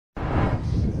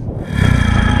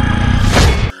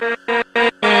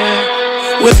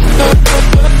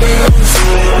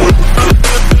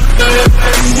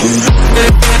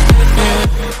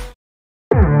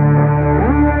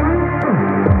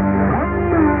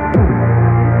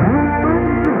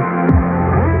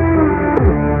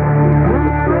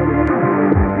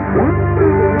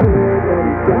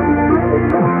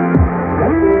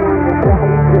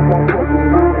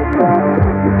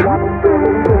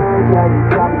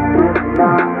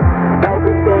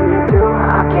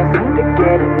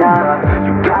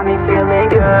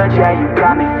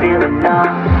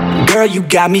Girl, you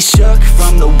got me shook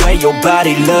from the way your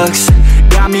body looks.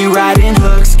 Got me riding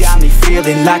hooks, got me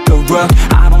feeling like a rook.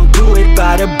 I don't do it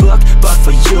by the book, but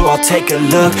for you I'll take a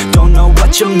look. Don't know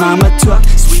what your mama took,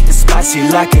 sweet and spicy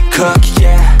like a cook,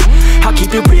 yeah. I'll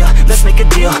keep it real, let's make a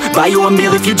deal. Buy you a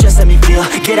meal if you just let me feel.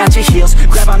 Get out your heels,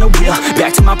 grab on the wheel.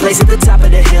 Back to my place at the top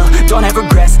of the hill. Don't have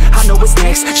regrets, I know what's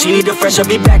next. She need a fresh, I'll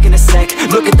be back in a sec.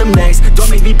 Look at them legs, don't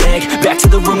make me beg. Back to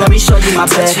the room, let me show you my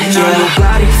bed. Touching on your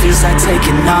body feels like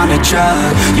taking on a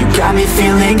drug. You got me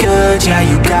feeling good, yeah,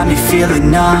 you got me feeling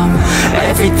numb.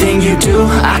 Everything you do,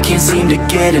 I can't seem to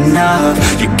get enough.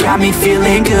 You got me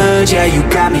feeling good, yeah, you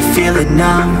got me feeling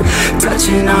numb.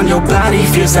 Touching on your body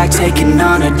feels like taking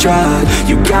on a drug.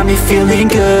 You got me feeling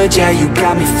good, yeah, you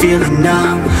got me feeling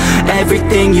numb.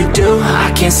 Everything you do,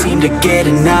 I can't seem to get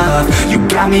enough. You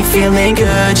got me feeling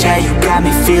good, yeah, you got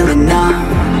me feeling numb.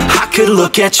 I could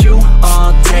look at you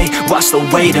all day, watch the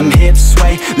way them hips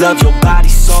sway. Love your body,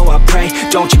 so I pray,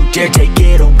 don't you dare take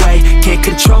it away. Can't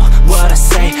control what I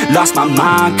say, lost my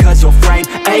mind cause your frame.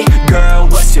 Hey girl,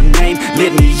 what's your name?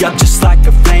 Lit me up just like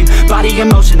a flame. Body in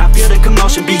motion, I feel the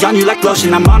commotion, be on you like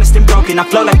lotion. I'm honest and broken, I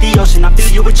flow like the ocean. I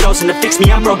feel you were chosen to fix me,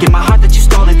 I'm broken. My heart that you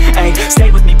stolen, hey.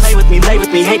 Stay with me, play with me, lay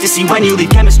with me. Hate to see when you leave,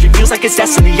 chemistry feels like it's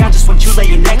destiny. I just want you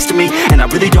laying next to me, and I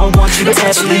really don't want you to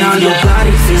ever leave. On your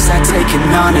body feels like taking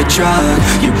on a drug.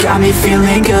 You got me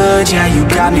feeling good, yeah, you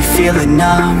got me feeling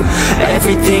numb.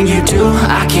 Everything you do,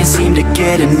 I can't seem to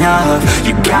get enough.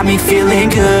 You got me feeling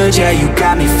good, yeah, you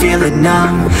got me feeling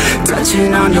numb.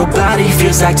 Touching on your body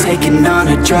feels like taking on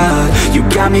a drug. You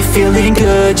got me feeling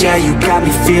good, yeah, you got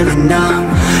me feeling numb.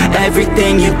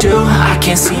 Everything you do, I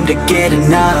can't seem to get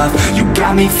enough. You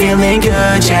got me feeling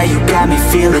good, yeah, you got me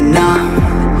feeling numb.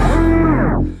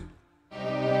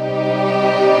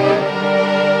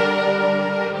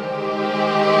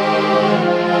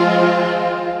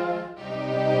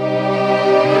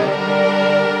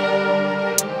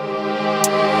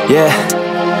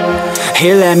 Yeah,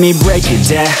 here let me break it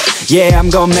down. Yeah, I'm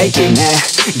gon' make it now.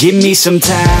 Give me some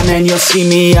time and you'll see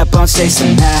me up on stage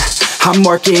somehow. I'm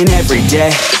working every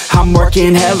day, I'm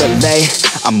working hella late.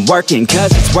 I'm working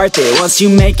cause it's worth it. Once you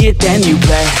make it, then you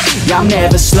play. Yeah, I'm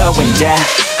never slowing down,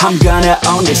 I'm gonna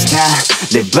own this town.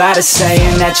 Live by the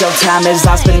saying that your time is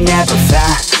lost but never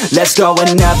found. Let's go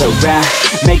another round,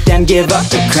 make them give up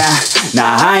the crown.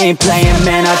 Nah, I ain't playing,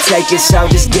 man, I'll take it, so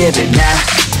just give it now.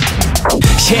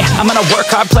 Yeah, I'm gonna work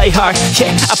hard, play hard.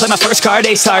 Yeah, I play my first card,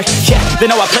 ace hard. Yeah, they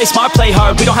know I play smart, play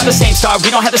hard. We don't have the same star,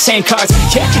 we don't have the same cards.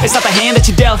 Yeah, it's not the hand that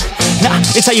you dealt. Nah,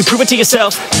 it's how you prove it to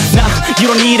yourself. Nah, you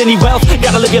don't need any wealth.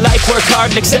 Gotta live your life, work hard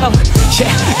and excel.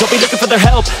 Yeah, don't be looking for their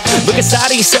help. Look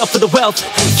inside of yourself for the wealth.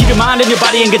 Keep your mind and your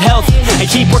body in good health, and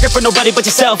keep working for nobody but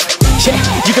yourself. Yeah,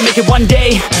 you can make it one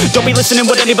day. Don't be listening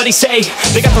what anybody say.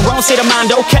 They got their own state of mind,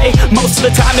 okay. Most of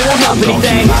the time they won't help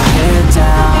anything. Keep my head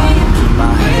down, keep my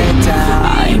head down.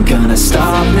 I ain't gonna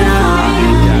stop now, I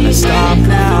ain't gonna stop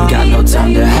now. Got no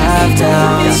time to have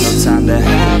doubts, got no time to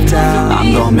have doubts.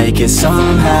 I'm gonna make it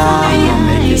somehow, I'm gonna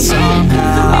make it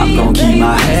somehow. I'm gonna keep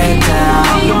my head down,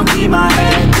 I'm gonna keep my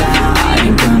head down. I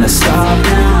ain't gonna stop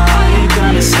now, I ain't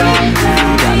gonna stop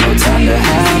now. Got no time to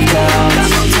have doubts, got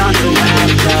no time to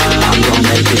have doubts. I'm gonna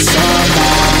make it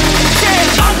somehow.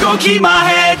 I'm gonna keep my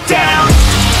head down.